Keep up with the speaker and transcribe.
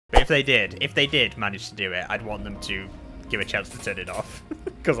But if they did manage to do it, I'd want them to give a chance to turn it off.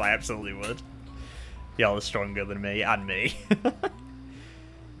 Because I absolutely would. Y'all are stronger than me, and me.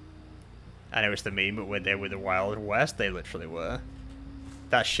 I know it's the meme, but when they were the Wild West, they literally were.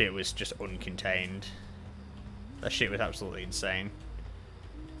 That shit was just uncontained. That shit was absolutely insane.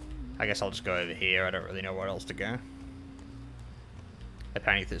 I guess I'll just go over here. I don't really know where else to go. I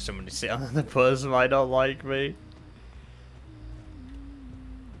panic that someone to sit on the bus might not like me.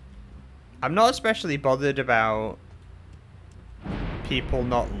 I'm not especially bothered about people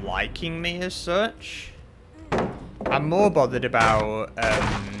not liking me as such. I'm more bothered about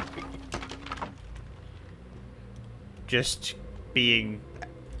just being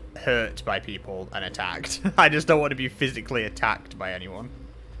hurt by people and attacked. I just don't want to be physically attacked by anyone.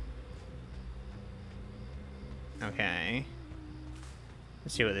 Okay.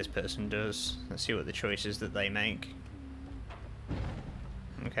 Let's see what this person does. Let's see what the choices that they make.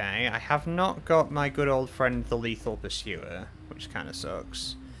 Okay, I have not got my good old friend the Lethal Pursuer, which kind of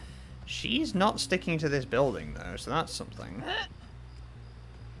sucks. She's not sticking to this building though, so that's something.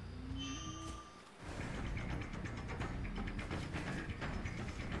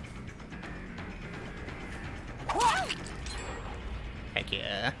 Heck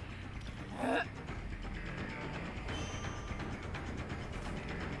yeah.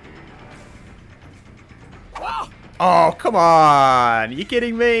 Oh, come on! Are you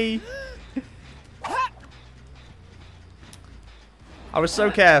kidding me? I was so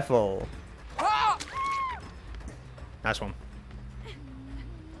careful. Nice one.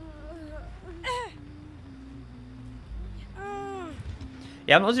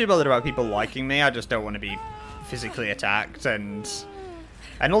 Yeah, I'm not too bothered about people liking me. I just don't want to be physically attacked, and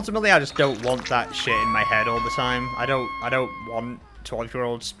ultimately I just don't want that shit in my head all the time. I don't want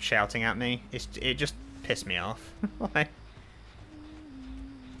 12-year-olds shouting at me. It just pissed me off. Like,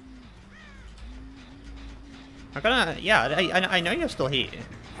 I'm gonna, yeah, I know you're still here.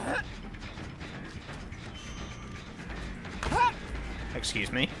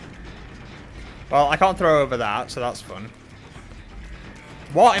 Excuse me. Well, I can't throw over that, so that's fun.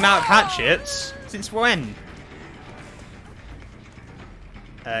 What? I'm out of hatchets? Since when?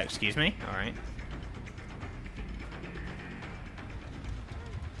 Excuse me? Alright.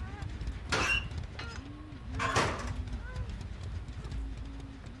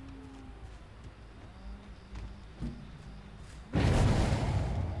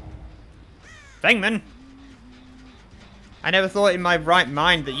 Thingman! I never thought in my right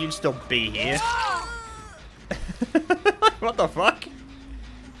mind that you'd still be here. What the fuck?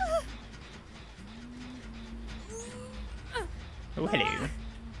 Oh, hello.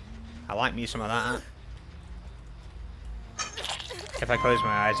 I like me some of that. If I close my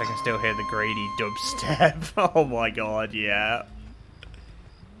eyes, I can still hear the greedy dubstep. Oh my god, yeah.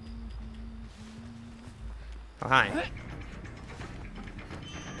 Oh, hi.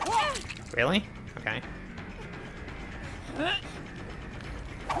 Really? Okay.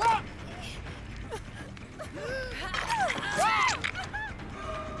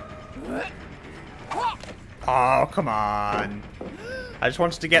 Oh, come on. I just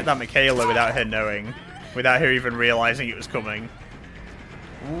wanted to get that Michaela without her knowing. Without her even realizing it was coming.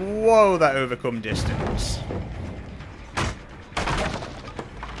 Whoa, that overcome distance.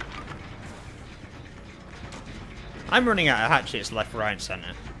 I'm running out of hatchets left, right, and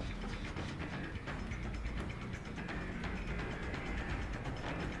center.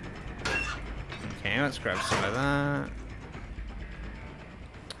 Okay, let's grab some of that.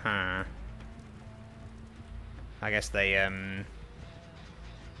 Huh. I guess they,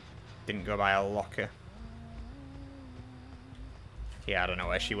 didn't go by a locker. Yeah, I don't know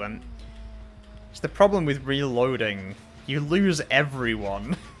where she went. It's the problem with reloading. You lose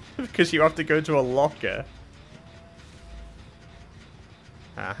everyone because you have to go to a locker.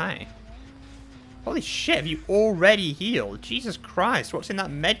 Hi. Holy shit, have you already healed? Jesus Christ, what's in that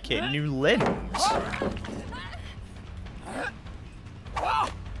medkit? New limbs.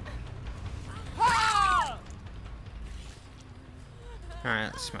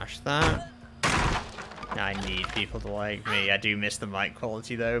 Alright, let's smash that. I need people to like me. I do miss the mic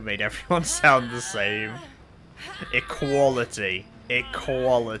quality though. Made everyone sound the same. Equality.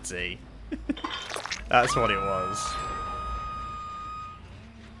 Equality. That's what it was.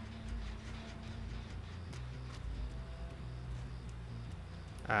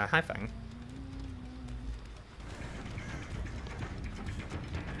 Hi, Fang.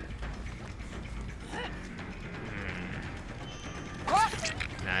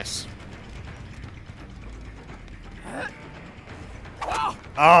 Nice.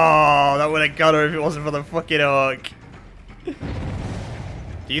 Oh, that would have got her if it wasn't for the fucking hook.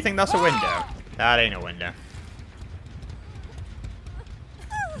 Do you think that's a window? That ain't a window.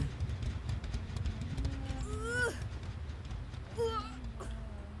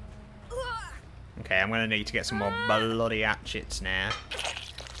 Okay, I'm gonna need to get some more bloody hatchets now.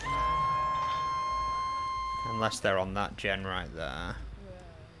 Unless they're on that gen right there.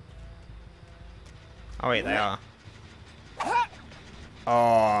 Oh wait, they are.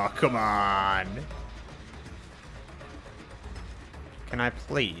 Oh, come on. Can I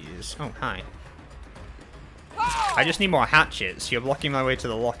please? Oh, hi. I just need more hatchets. You're blocking my way to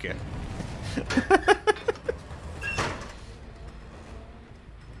the locker.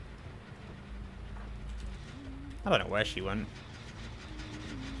 I don't know where she went.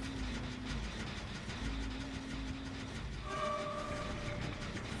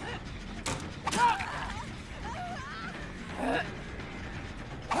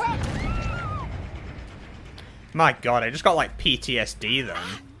 My god, I just got like PTSD then.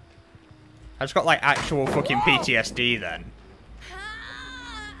 I just got like actual fucking PTSD then.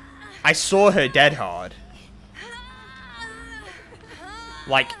 I saw her dead hard.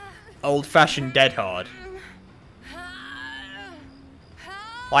 Like, old-fashioned dead hard.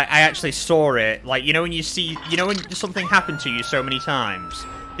 Like, I actually saw it. Like, you know when you see... You know when something happened to you so many times?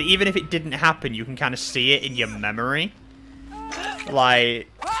 That even if it didn't happen, you can kind of see it in your memory? Like...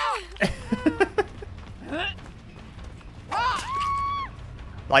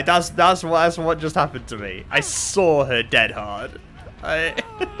 Like, that's what just happened to me. I saw her dead hard.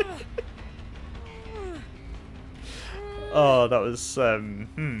 Oh, that was, That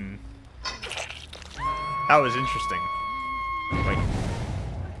was interesting. Wait.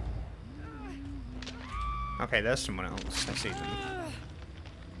 Okay, there's someone else. I see them.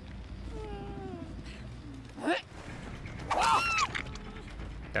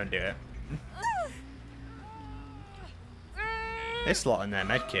 Don't do it. This lot in their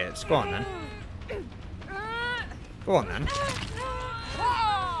medkits. Go on then. Go on then.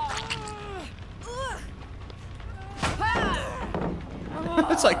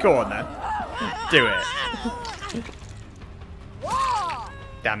 It's like, go on then. Do it.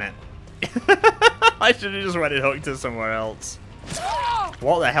 Damn it. I should have just went and hooked her somewhere else.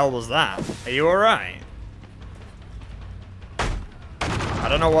 What the hell was that? Are you alright? I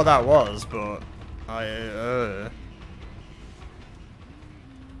don't know what that was, but...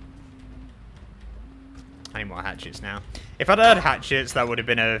 I need more hatchets now. If I'd had hatchets, that would have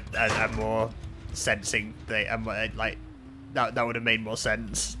been a more sensing thing. Like, that would have made more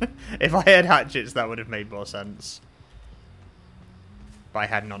sense. If I had hatchets, that would have made more sense. But I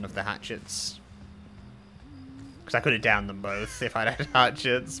had none of the hatchets. Because I could have downed them both if I'd had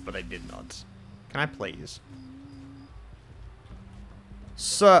hatchets, but I did not. Can I please?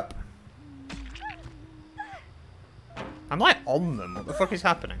 Sup? I'm like on them. What the fuck is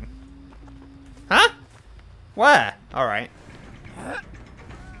happening? Huh? Where? Alright.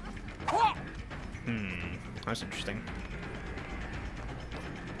 That's interesting.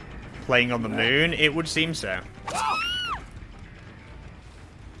 Playing on the moon? It would seem so.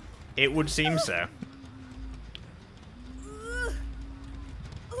 It would seem so.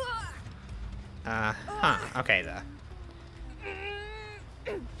 Okay there.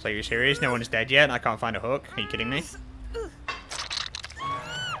 So you're serious? No one is dead yet and I can't find a hook? Are you kidding me?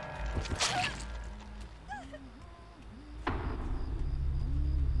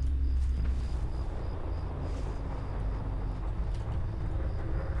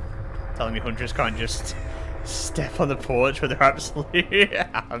 Telling me Huntress can't just step on the porch with her absolutely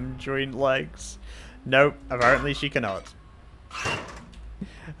ham joint legs. Nope, apparently she cannot.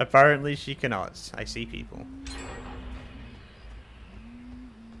 Apparently she cannot. I see people.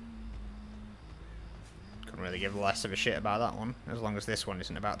 Couldn't really give less of a shit about that one, as long as this one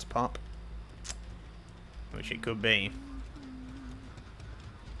isn't about to pop. Which it could be.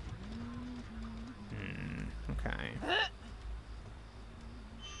 Okay.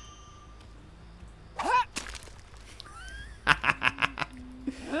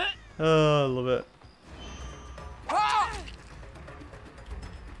 Oh, I love it.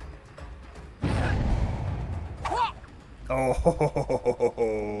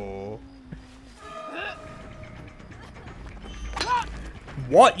 Oh.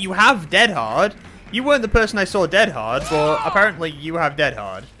 What? You have dead hard? You weren't the person I saw dead hard, but apparently you have dead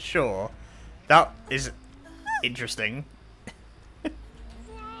hard. Sure. That is interesting.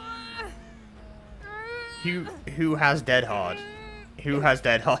 Who has dead hard? Who has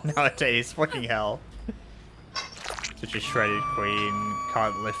dead hard nowadays? Fucking hell. Such a shredded queen.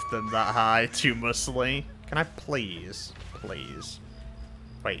 Can't lift them that high. Too muscly. Can I please? Please.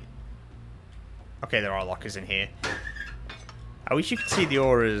 Wait. Okay, there are lockers in here. I wish you could see the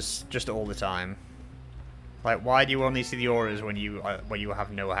auras just all the time. Like, why do you only see the auras when you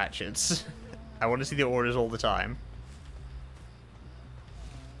have no hatchets? I want to see the auras all the time.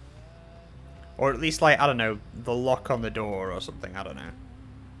 Or at least, like, I don't know, the lock on the door or something, I don't know.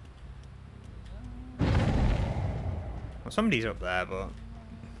 Well, somebody's up there, but...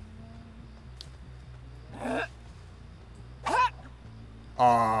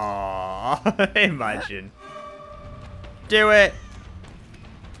 Aww, imagine. Do it!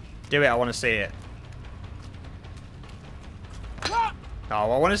 Do it, I want to see it. Oh,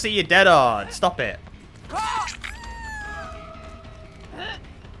 I want to see you dead hard. Stop it.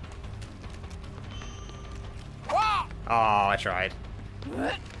 Oh, I tried.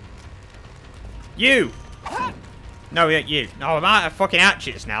 You! No, you. No, I'm out of fucking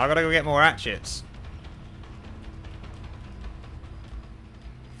hatchets now. I gotta go get more hatchets.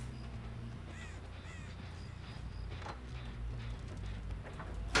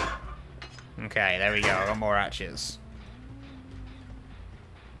 Okay, there we go. I got more hatchets.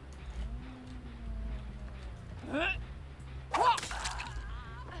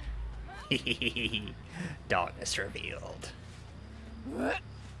 Darkness revealed.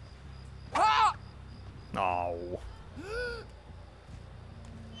 Oh.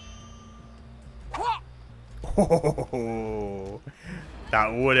 Oh. That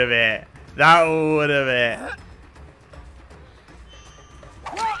would have it. That would have it.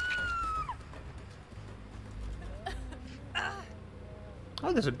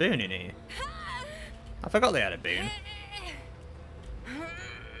 Oh, there's a boon in here. I forgot they had a boon.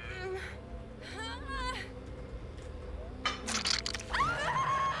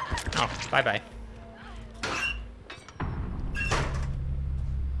 Oh, bye-bye.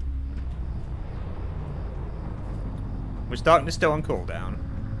 Was darkness still on cooldown?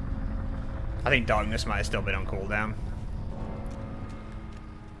 I think darkness might have still been on cooldown.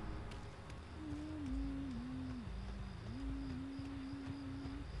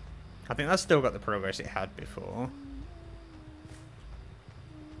 I think that's still got the progress it had before.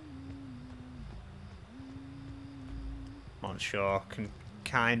 Not sure. Can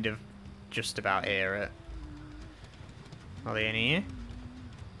kind of just about hear it. Are they in here?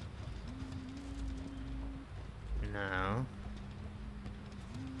 No.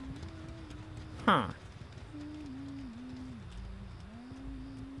 Huh.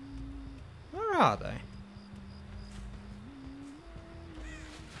 Where are they?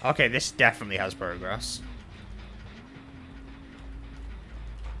 Okay, this definitely has progress.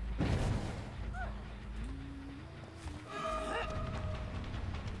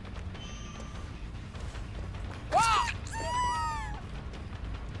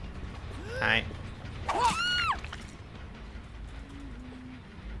 Hi.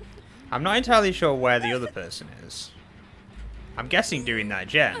 I'm not entirely sure where the other person is. I'm guessing doing that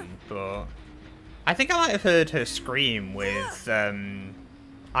gen, but... I think I might have heard her scream with,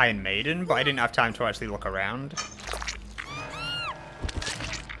 Iron Maiden, but I didn't have time to actually look around.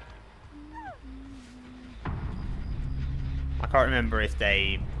 I can't remember if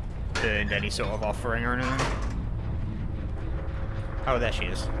they burned any sort of offering or anything. Oh, there she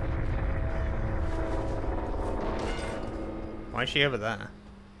is. Why is she over there?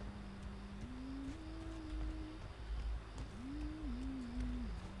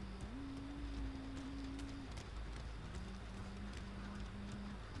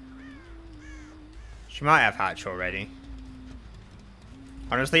 She might have hatch already.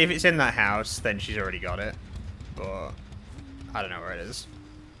 Honestly, if it's in that house, then she's already got it. But I don't know where it is.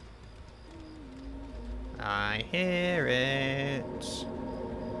 I hear it.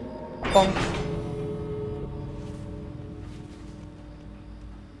 Bonk.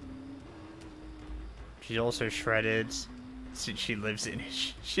 She's also shredded since she lives in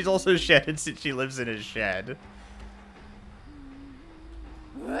his... She's also shredded since she lives in his shed.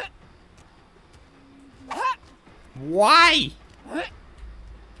 Why?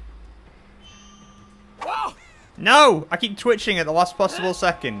 No! I keep twitching at the last possible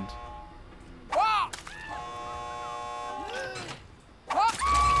second.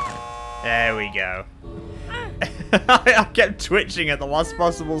 There we go. I kept twitching at the last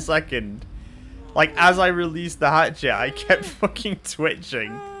possible second. Like, as I released the hatchet, I kept fucking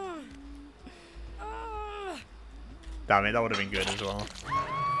twitching. Damn it, that would have been good as well.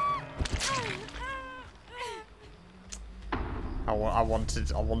 I wanted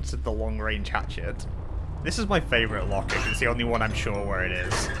the long range hatchet. This is my favourite lock. It's the only one I'm sure where it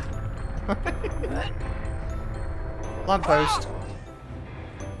is. Lamppost.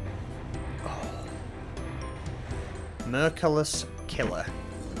 Oh. Merciless Killer.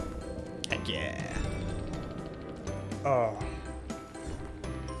 Heck yeah. Oh.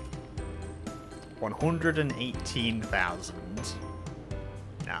 118,000.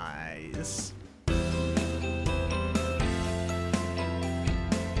 Nice.